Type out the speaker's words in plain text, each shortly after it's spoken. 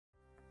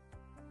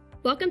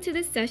Welcome to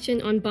this session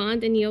on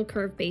bond and yield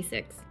curve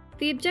basics.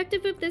 The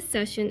objective of this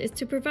session is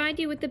to provide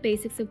you with the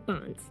basics of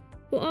bonds.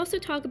 We'll also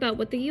talk about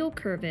what the yield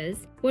curve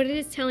is, what it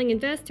is telling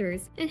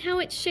investors, and how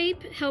its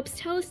shape helps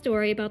tell a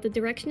story about the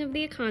direction of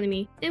the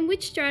economy and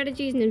which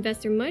strategies an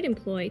investor might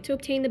employ to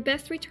obtain the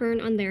best return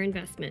on their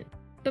investment.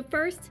 But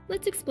first,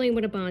 let's explain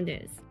what a bond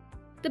is.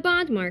 The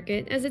bond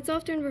market, as it's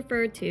often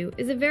referred to,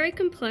 is a very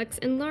complex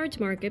and large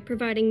market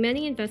providing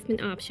many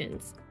investment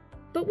options.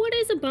 But what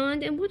is a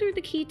bond and what are the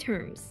key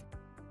terms?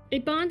 A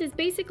bond is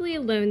basically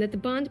a loan that the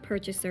bond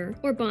purchaser,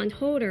 or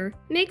bondholder,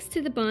 makes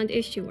to the bond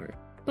issuer.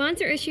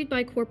 Bonds are issued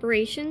by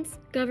corporations,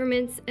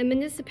 governments, and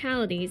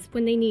municipalities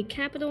when they need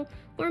capital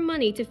or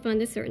money to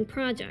fund a certain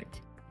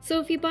project. So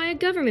if you buy a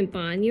government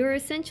bond, you are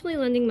essentially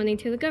lending money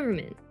to the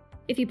government.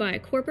 If you buy a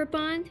corporate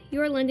bond,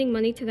 you are lending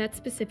money to that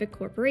specific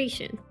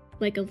corporation.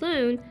 Like a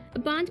loan, a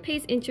bond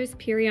pays interest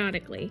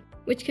periodically,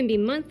 which can be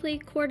monthly,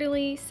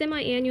 quarterly,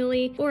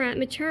 semi-annually, or at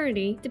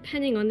maturity,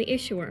 depending on the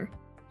issuer.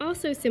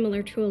 Also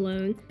similar to a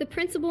loan, the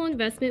principal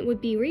investment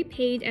would be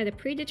repaid at a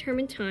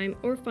predetermined time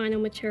or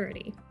final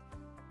maturity.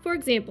 For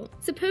example,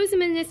 suppose a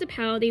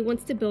municipality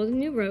wants to build a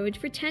new road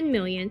for $10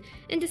 million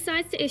and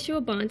decides to issue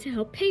a bond to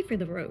help pay for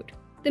the road.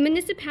 The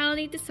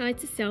municipality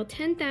decides to sell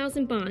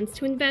 10,000 bonds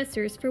to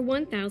investors for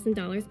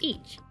 $1,000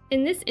 each.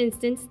 In this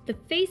instance, the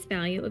face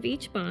value of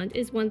each bond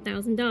is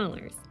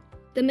 $1,000.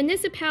 The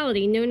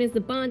municipality, known as the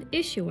bond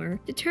issuer,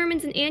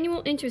 determines an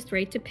annual interest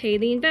rate to pay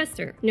the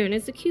investor, known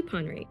as the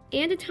coupon rate,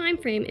 and a time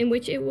frame in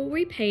which it will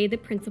repay the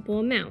principal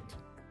amount.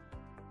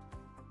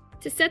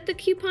 To set the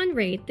coupon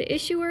rate, the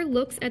issuer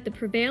looks at the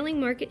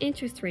prevailing market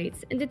interest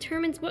rates and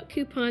determines what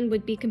coupon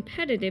would be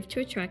competitive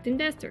to attract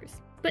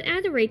investors, but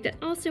at a rate that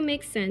also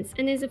makes sense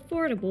and is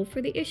affordable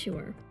for the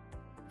issuer.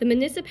 The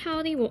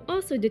municipality will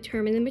also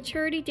determine the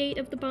maturity date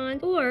of the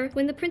bond or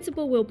when the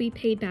principal will be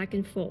paid back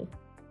in full.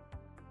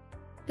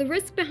 The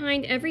risk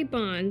behind every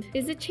bond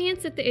is a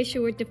chance that the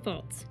issuer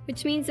defaults,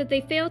 which means that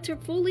they fail to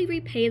fully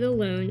repay the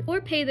loan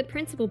or pay the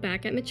principal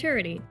back at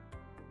maturity.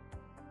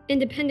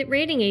 Independent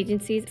rating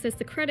agencies assess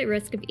the credit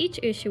risk of each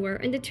issuer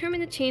and determine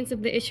the chance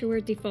of the issuer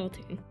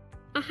defaulting.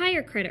 A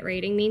higher credit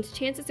rating means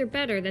chances are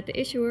better that the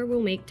issuer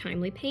will make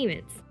timely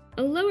payments.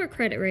 A lower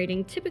credit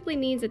rating typically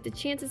means that the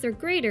chances are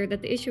greater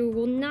that the issuer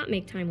will not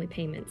make timely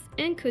payments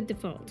and could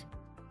default.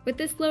 With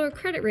this lower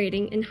credit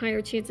rating and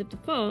higher chance of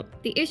default,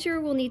 the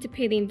issuer will need to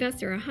pay the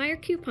investor a higher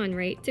coupon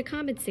rate to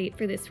compensate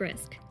for this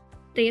risk.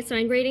 They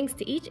assign ratings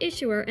to each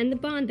issuer and the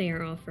bond they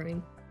are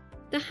offering.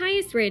 The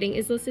highest rating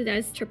is listed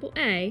as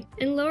AAA,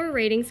 and lower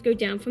ratings go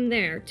down from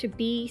there to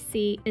B,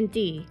 C, and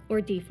D,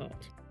 or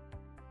default.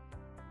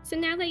 So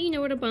now that you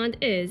know what a bond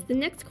is, the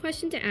next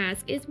question to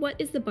ask is, what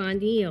is the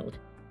bond yield?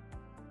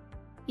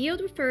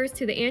 Yield refers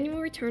to the annual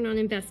return on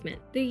investment.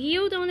 The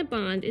yield on a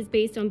bond is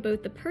based on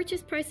both the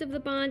purchase price of the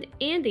bond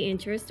and the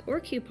interest or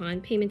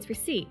coupon payments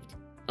received.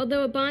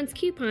 Although a bond's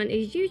coupon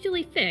is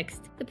usually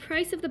fixed, the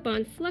price of the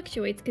bond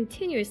fluctuates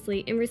continuously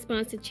in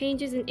response to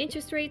changes in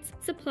interest rates,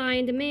 supply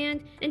and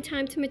demand, and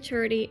time to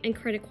maturity and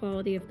credit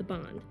quality of the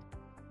bond.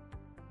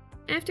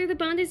 After the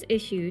bond is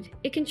issued,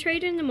 it can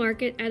trade in the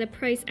market at a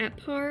price at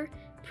par,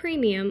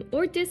 premium,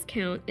 or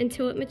discount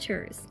until it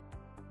matures.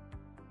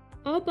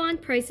 All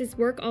bond prices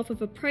work off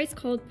of a price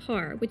called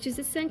par, which is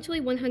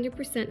essentially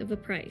 100% of the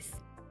price.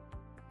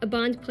 A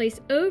bond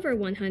placed over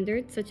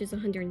 100, such as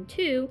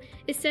 102,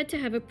 is said to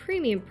have a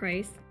premium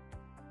price,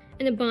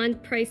 and a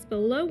bond priced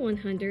below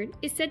 100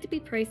 is said to be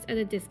priced at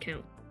a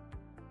discount.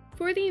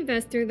 For the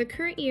investor, the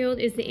current yield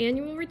is the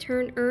annual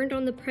return earned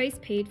on the price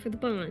paid for the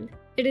bond.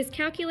 It is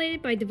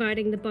calculated by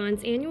dividing the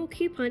bond's annual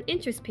coupon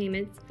interest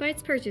payments by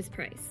its purchase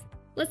price.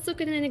 Let's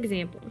look at an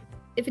example.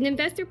 If an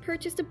investor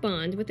purchased a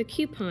bond with a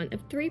coupon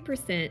of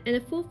 3% and a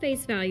full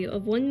face value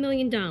of $1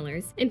 million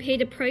and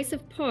paid a price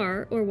of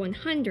par, or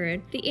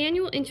 100, the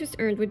annual interest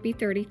earned would be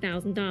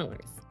 $30,000.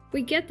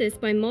 We get this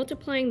by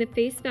multiplying the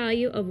face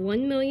value of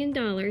 $1 million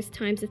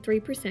times a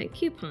 3%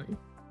 coupon.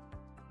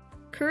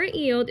 Current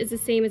yield is the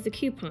same as the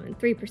coupon,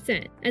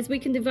 3%, as we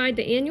can divide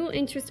the annual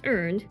interest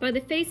earned by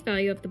the face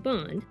value of the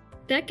bond.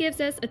 That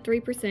gives us a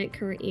 3%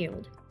 current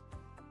yield.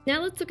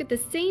 Now let's look at the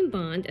same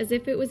bond as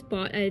if it was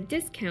bought at a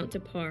discount to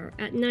par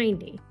at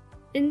 90.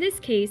 In this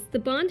case, the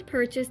bond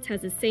purchased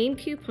has the same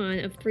coupon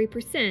of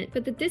 3%,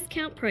 but the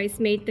discount price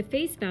made the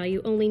face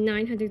value only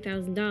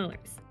 $900,000.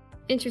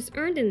 Interest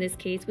earned in this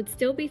case would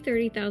still be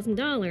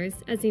 $30,000,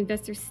 as the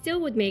investor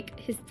still would make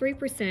his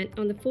 3%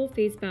 on the full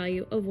face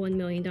value of $1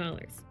 million.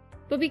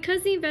 But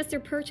because the investor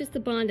purchased the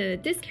bond at a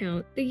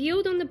discount, the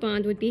yield on the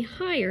bond would be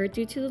higher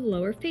due to the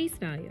lower face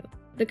value.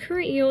 The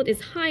current yield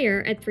is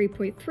higher at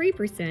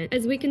 3.3%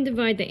 as we can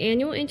divide the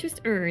annual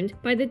interest earned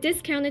by the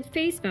discounted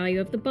face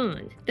value of the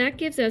bond. That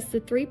gives us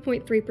the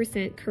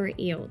 3.3% current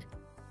yield.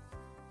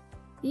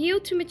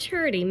 Yield to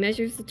maturity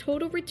measures the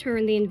total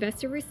return the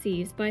investor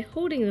receives by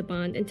holding the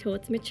bond until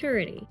its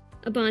maturity.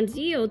 A bond's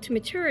yield to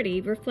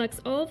maturity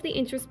reflects all of the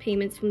interest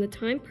payments from the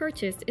time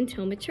purchased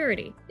until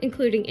maturity,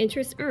 including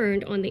interest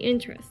earned on the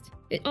interest.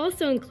 It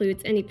also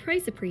includes any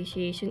price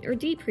appreciation or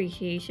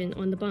depreciation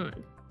on the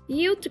bond.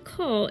 Yield to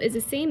call is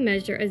the same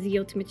measure as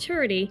yield to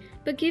maturity,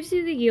 but gives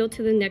you the yield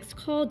to the next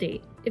call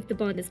date, if the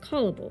bond is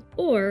callable,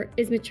 or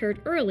is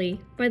matured early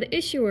by the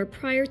issuer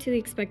prior to the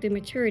expected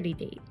maturity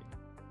date.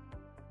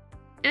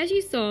 As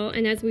you saw,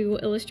 and as we will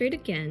illustrate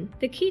again,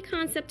 the key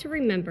concept to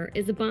remember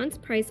is the bond's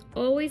price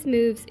always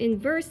moves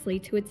inversely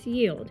to its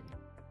yield.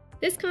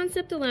 This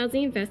concept allows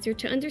the investor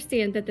to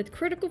understand that the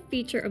critical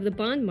feature of the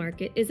bond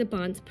market is a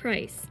bond's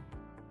price.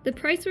 The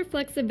price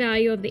reflects the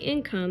value of the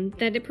income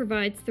that it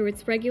provides through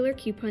its regular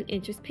coupon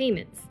interest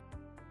payments.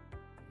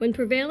 When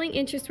prevailing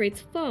interest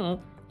rates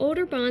fall,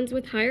 older bonds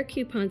with higher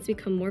coupons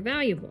become more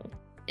valuable.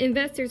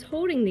 Investors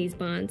holding these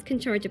bonds can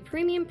charge a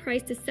premium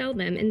price to sell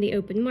them in the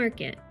open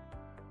market.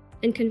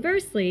 And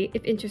conversely,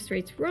 if interest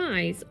rates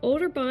rise,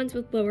 older bonds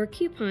with lower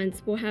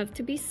coupons will have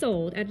to be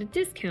sold at a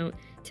discount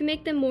to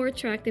make them more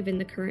attractive in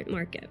the current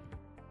market.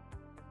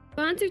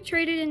 Bonds are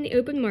traded in the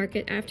open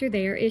market after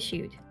they are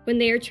issued. When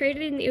they are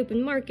traded in the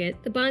open market,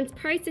 the bond's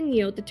price and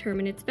yield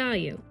determine its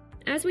value.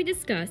 As we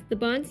discussed, the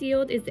bond's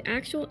yield is the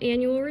actual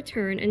annual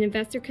return an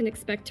investor can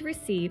expect to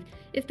receive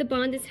if the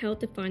bond is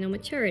held to final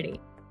maturity.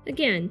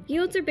 Again,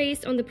 yields are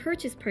based on the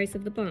purchase price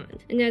of the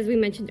bond, and as we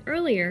mentioned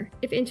earlier,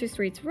 if interest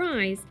rates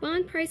rise,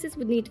 bond prices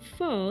would need to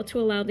fall to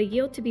allow the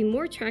yield to be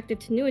more attractive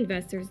to new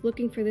investors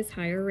looking for this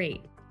higher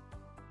rate.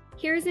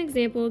 Here is an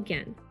example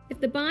again. If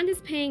the bond is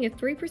paying a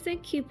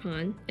 3%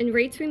 coupon and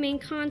rates remain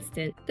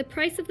constant, the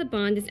price of the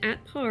bond is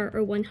at par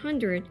or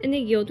 100 and the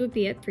yield would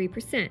be at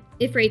 3%.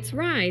 If rates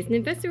rise, an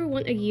investor will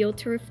want a yield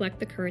to reflect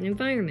the current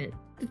environment.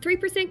 The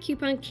 3%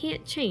 coupon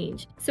can't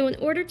change, so in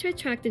order to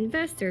attract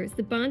investors,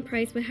 the bond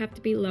price would have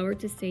to be lowered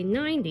to say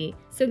 90,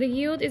 so the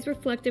yield is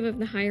reflective of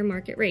the higher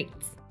market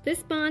rates.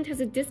 This bond has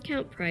a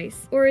discount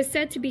price, or is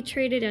said to be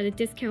traded at a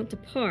discount to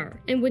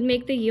par, and would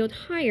make the yield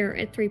higher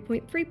at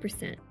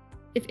 3.3%.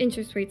 If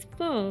interest rates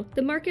fall,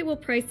 the market will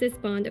price this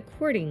bond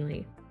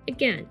accordingly.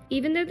 Again,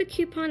 even though the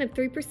coupon of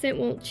 3%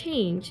 won't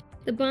change,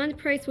 the bond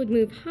price would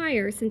move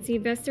higher since the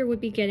investor would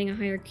be getting a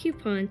higher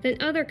coupon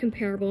than other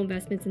comparable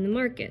investments in the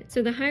market,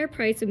 so the higher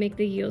price would make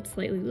the yield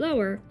slightly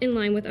lower, in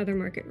line with other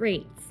market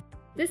rates.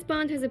 This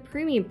bond has a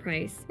premium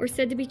price, or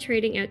said to be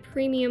trading at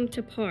premium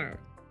to par.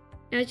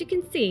 As you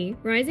can see,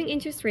 rising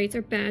interest rates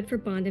are bad for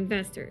bond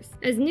investors,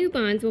 as new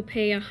bonds will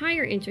pay a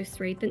higher interest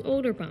rate than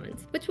older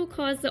bonds, which will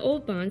cause the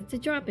old bonds to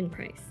drop in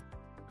price.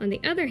 On the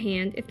other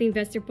hand, if the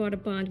investor bought a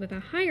bond with a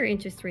higher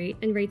interest rate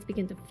and rates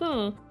begin to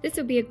fall, this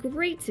would be a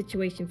great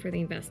situation for the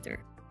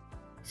investor.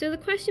 So the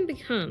question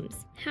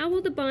becomes, how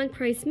will the bond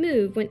price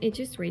move when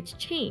interest rates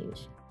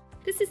change?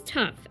 This is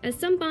tough, as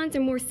some bonds are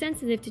more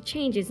sensitive to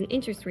changes in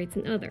interest rates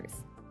than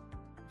others.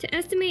 To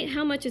estimate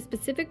how much a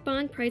specific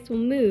bond price will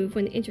move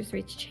when the interest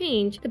rates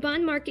change, the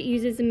bond market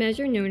uses a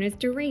measure known as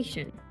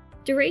duration.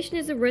 Duration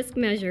is a risk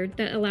measure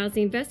that allows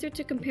the investor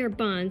to compare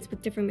bonds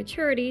with different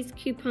maturities,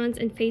 coupons,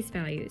 and face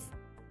values.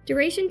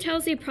 Duration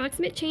tells the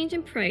approximate change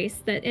in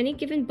price that any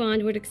given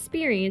bond would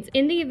experience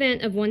in the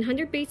event of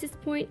 100 basis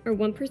point or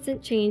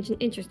 1% change in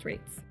interest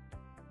rates.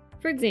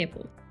 For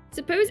example,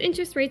 suppose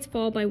interest rates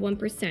fall by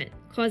 1%,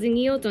 causing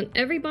yields on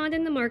every bond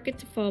in the market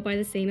to fall by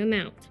the same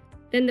amount.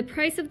 Then the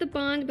price of the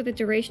bond with a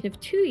duration of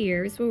 2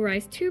 years will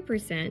rise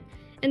 2%,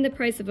 and the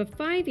price of a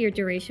 5-year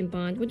duration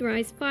bond would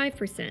rise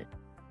 5%.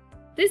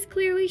 This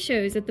clearly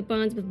shows that the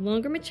bonds with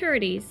longer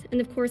maturities, and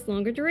of course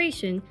longer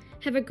duration,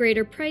 have a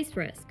greater price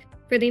risk.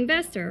 For the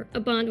investor, a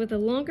bond with a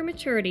longer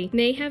maturity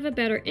may have a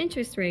better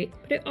interest rate,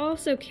 but it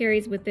also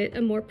carries with it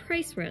a more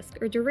price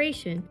risk or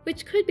duration,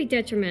 which could be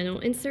detrimental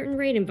in certain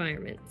rate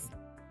environments.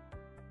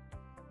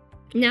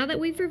 Now that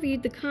we've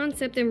reviewed the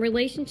concept and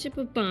relationship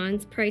of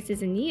bonds,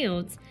 prices, and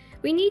yields,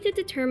 we need to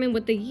determine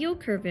what the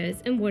yield curve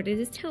is and what it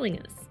is telling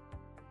us.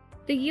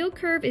 The yield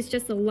curve is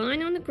just a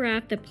line on the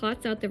graph that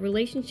plots out the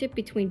relationship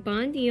between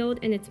bond yield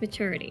and its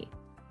maturity.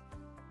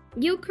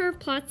 Yield curve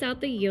plots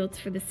out the yields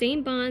for the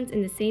same bonds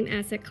in the same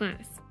asset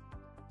class.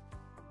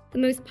 The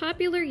most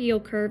popular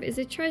yield curve is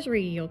a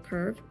Treasury yield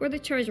curve, or the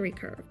Treasury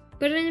curve,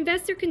 but an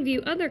investor can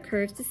view other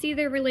curves to see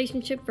their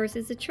relationship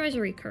versus the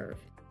Treasury curve.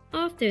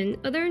 Often,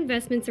 other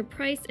investments are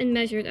priced and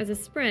measured as a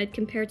spread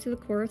compared to the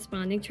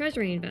corresponding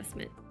Treasury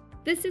investment.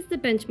 This is the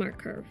benchmark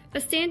curve.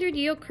 A standard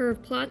yield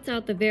curve plots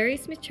out the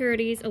various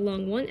maturities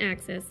along one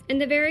axis and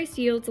the various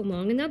yields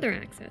along another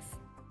axis.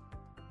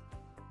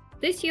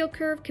 This yield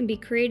curve can be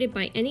created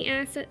by any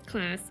asset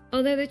class,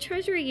 although the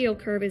Treasury yield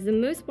curve is the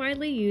most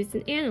widely used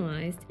and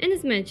analyzed, and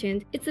as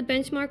mentioned, it's a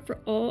benchmark for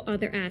all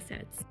other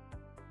assets.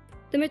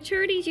 The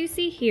maturities you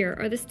see here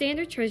are the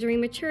standard Treasury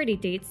maturity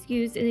dates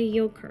used in a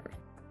yield curve.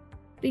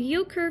 The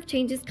yield curve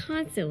changes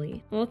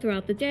constantly, all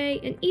throughout the day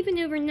and even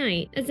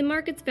overnight, as the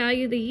markets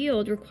value the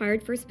yield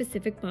required for a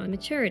specific bond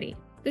maturity.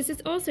 This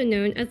is also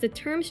known as the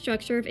term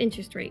structure of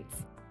interest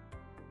rates.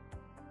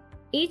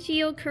 Each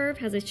yield curve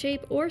has a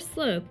shape or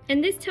slope,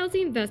 and this tells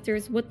the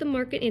investors what the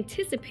market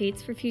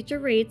anticipates for future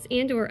rates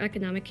and/or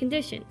economic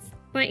conditions.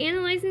 By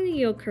analyzing the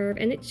yield curve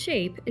and its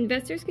shape,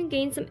 investors can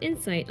gain some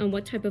insight on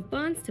what type of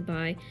bonds to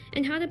buy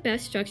and how to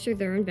best structure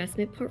their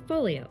investment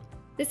portfolio.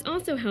 This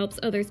also helps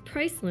others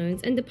price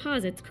loans and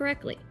deposits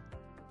correctly.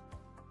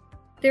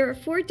 There are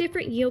 4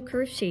 different yield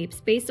curve shapes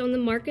based on the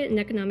market and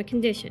economic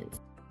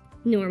conditions: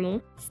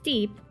 normal,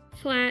 steep,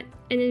 flat,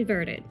 and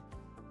inverted.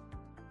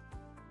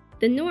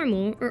 The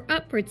normal, or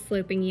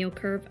upward-sloping yield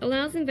curve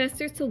allows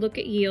investors to look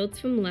at yields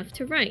from left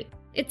to right.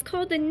 It's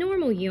called the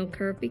normal yield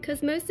curve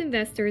because most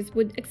investors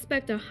would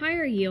expect a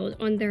higher yield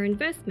on their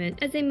investment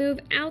as they move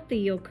out the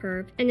yield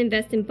curve and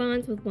invest in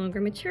bonds with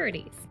longer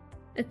maturities.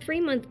 A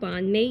 3-month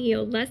bond may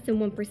yield less than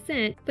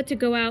 1%, but to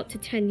go out to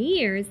 10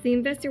 years, the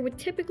investor would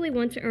typically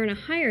want to earn a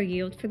higher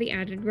yield for the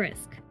added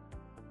risk.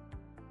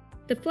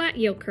 The flat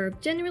yield curve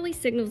generally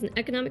signals an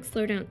economic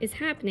slowdown is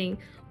happening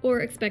or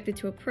expected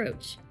to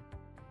approach.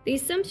 The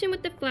assumption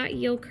with the flat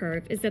yield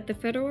curve is that the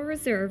Federal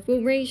Reserve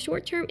will raise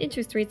short-term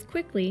interest rates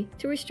quickly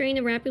to restrain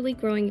a rapidly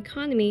growing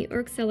economy or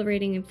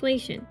accelerating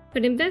inflation,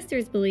 but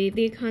investors believe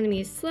the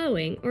economy is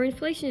slowing or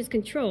inflation is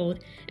controlled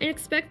and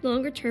expect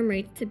longer-term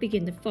rates to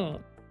begin to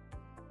fall.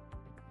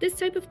 This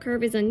type of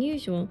curve is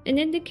unusual and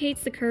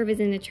indicates the curve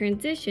is in a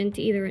transition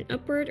to either an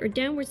upward or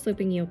downward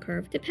sloping yield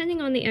curve,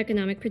 depending on the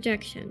economic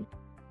projection.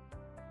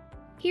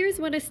 Here's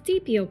what a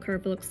steep yield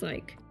curve looks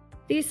like.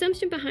 The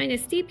assumption behind a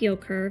steep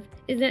yield curve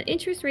is that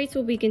interest rates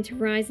will begin to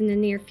rise in the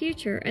near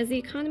future as the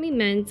economy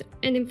mends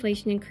and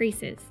inflation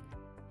increases.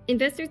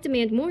 Investors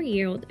demand more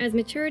yield as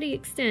maturity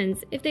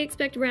extends if they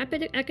expect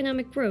rapid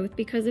economic growth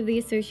because of the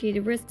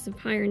associated risks of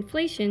higher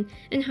inflation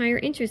and higher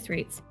interest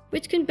rates,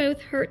 which can both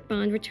hurt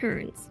bond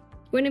returns.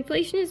 When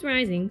inflation is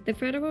rising, the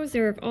Federal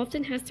Reserve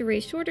often has to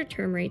raise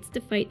shorter-term rates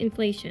to fight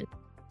inflation.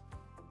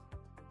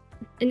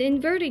 An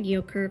inverted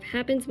yield curve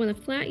happens when a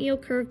flat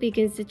yield curve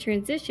begins to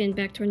transition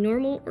back to a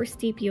normal or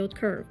steep yield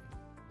curve.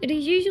 It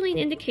is usually an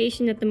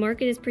indication that the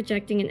market is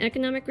projecting an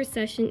economic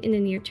recession in the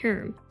near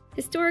term.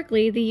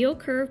 Historically, the yield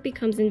curve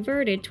becomes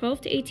inverted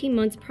 12 to 18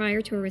 months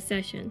prior to a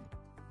recession.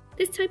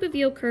 This type of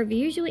yield curve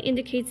usually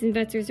indicates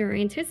investors are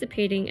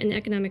anticipating an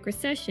economic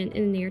recession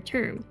in the near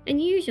term,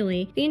 and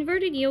usually, the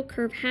inverted yield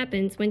curve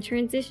happens when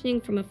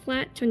transitioning from a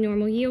flat to a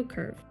normal yield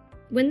curve.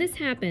 When this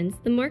happens,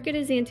 the market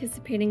is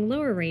anticipating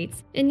lower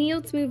rates, and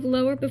yields move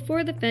lower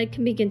before the Fed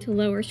can begin to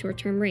lower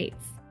short-term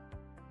rates.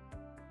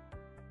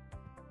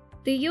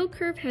 The yield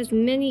curve has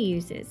many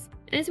uses.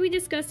 As we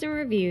discussed in our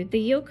review, the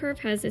yield curve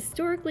has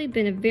historically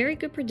been a very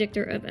good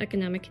predictor of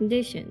economic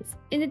conditions.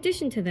 In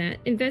addition to that,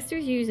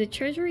 investors use a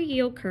Treasury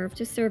yield curve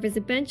to serve as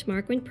a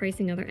benchmark when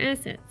pricing other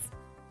assets.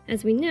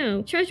 As we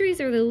know,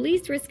 Treasuries are the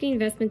least risky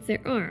investments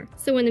there are,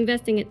 so when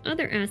investing in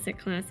other asset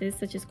classes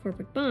such as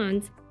corporate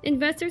bonds,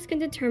 investors can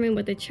determine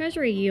what the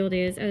Treasury yield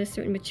is at a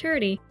certain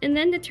maturity and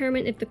then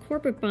determine if the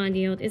corporate bond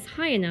yield is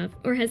high enough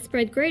or has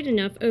spread great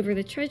enough over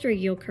the Treasury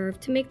yield curve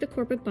to make the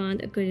corporate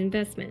bond a good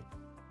investment.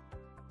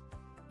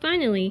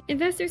 Finally,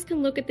 investors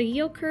can look at the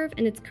yield curve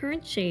and its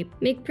current shape,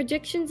 make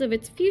predictions of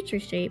its future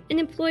shape, and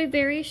employ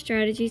various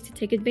strategies to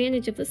take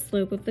advantage of the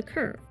slope of the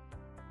curve.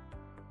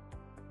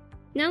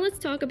 Now let's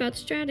talk about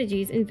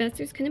strategies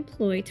investors can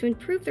employ to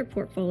improve their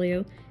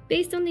portfolio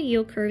based on the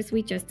yield curves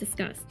we just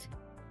discussed.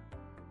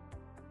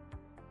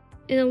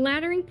 In a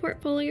laddering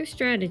portfolio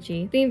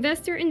strategy, the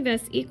investor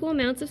invests equal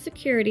amounts of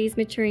securities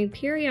maturing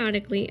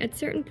periodically at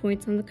certain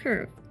points on the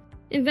curve.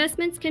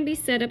 Investments can be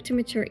set up to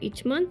mature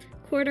each month,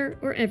 quarter,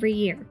 or every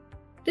year.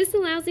 This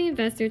allows the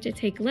investor to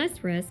take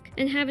less risk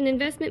and have an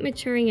investment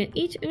maturing at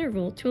each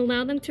interval to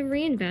allow them to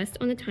reinvest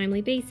on a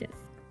timely basis.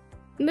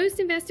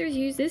 Most investors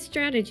use this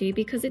strategy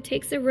because it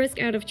takes the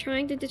risk out of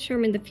trying to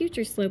determine the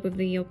future slope of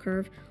the yield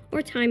curve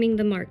or timing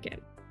the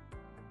market.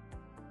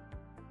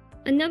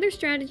 Another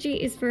strategy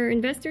is for an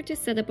investor to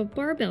set up a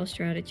barbell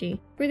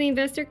strategy, where the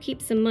investor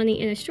keeps some money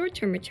in a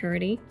short-term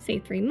maturity, say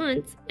 3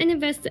 months, and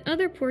invests the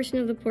other portion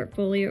of the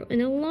portfolio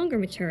in a longer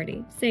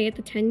maturity, say at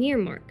the 10-year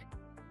mark.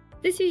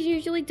 This is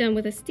usually done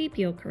with a steep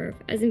yield curve,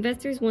 as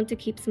investors want to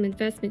keep some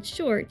investments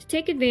short to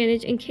take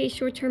advantage in case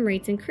short-term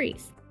rates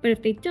increase. But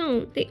if they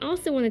don't, they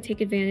also want to take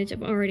advantage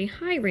of already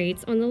high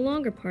rates on the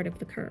longer part of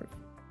the curve.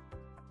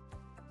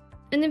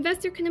 An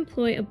investor can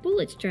employ a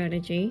bullet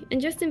strategy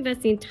and just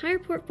invest the entire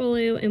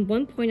portfolio in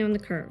one point on the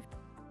curve.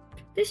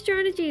 This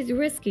strategy is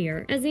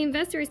riskier as the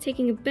investor is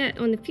taking a bet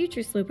on the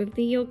future slope of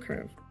the yield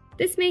curve.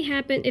 This may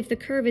happen if the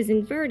curve is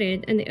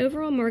inverted and the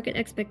overall market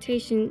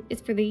expectation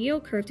is for the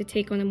yield curve to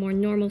take on a more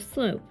normal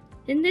slope.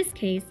 In this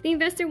case, the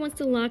investor wants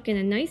to lock in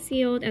a nice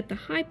yield at the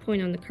high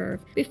point on the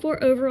curve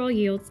before overall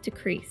yields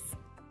decrease.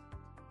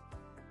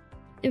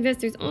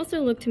 Investors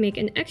also look to make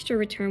an extra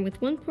return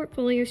with one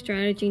portfolio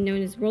strategy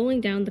known as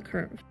rolling down the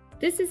curve.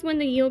 This is when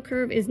the yield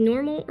curve is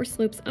normal or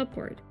slopes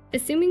upward.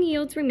 Assuming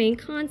yields remain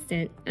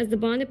constant as the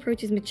bond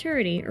approaches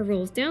maturity or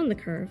rolls down the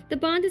curve, the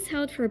bond is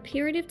held for a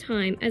period of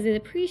time as it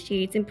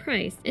appreciates in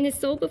price and is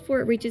sold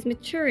before it reaches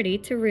maturity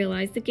to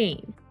realize the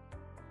gain.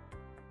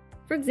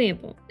 For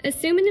example,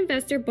 assume an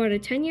investor bought a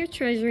 10-year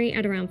treasury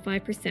at around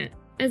 5%.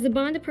 As the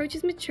bond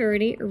approaches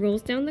maturity or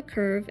rolls down the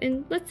curve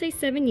in, let's say,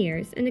 7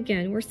 years, and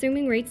again, we're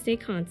assuming rates stay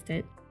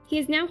constant, he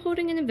is now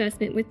holding an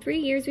investment with 3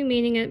 years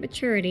remaining at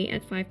maturity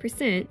at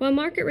 5%, while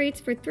market rates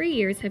for 3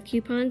 years have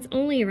coupons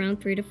only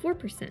around 3 to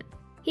 4%.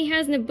 He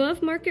has an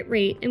above market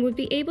rate and would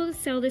be able to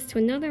sell this to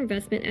another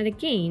investment at a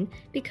gain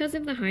because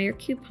of the higher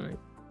coupon.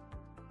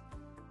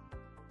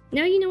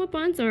 Now you know what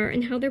bonds are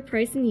and how their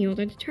price and yield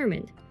are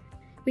determined.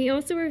 We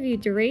also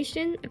reviewed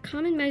duration, a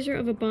common measure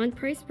of a bond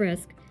price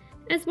risk,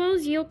 as well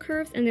as yield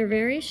curves and their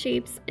various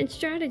shapes and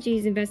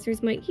strategies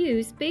investors might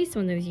use based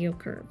on those yield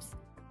curves.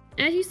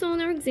 As you saw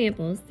in our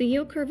examples, the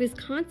yield curve is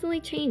constantly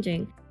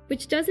changing,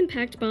 which does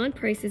impact bond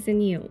prices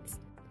and yields.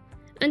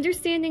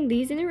 Understanding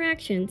these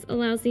interactions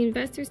allows the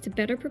investors to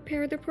better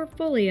prepare their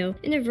portfolio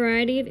in a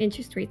variety of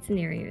interest rate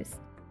scenarios.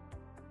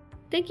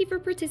 Thank you for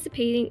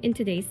participating in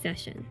today's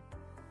session.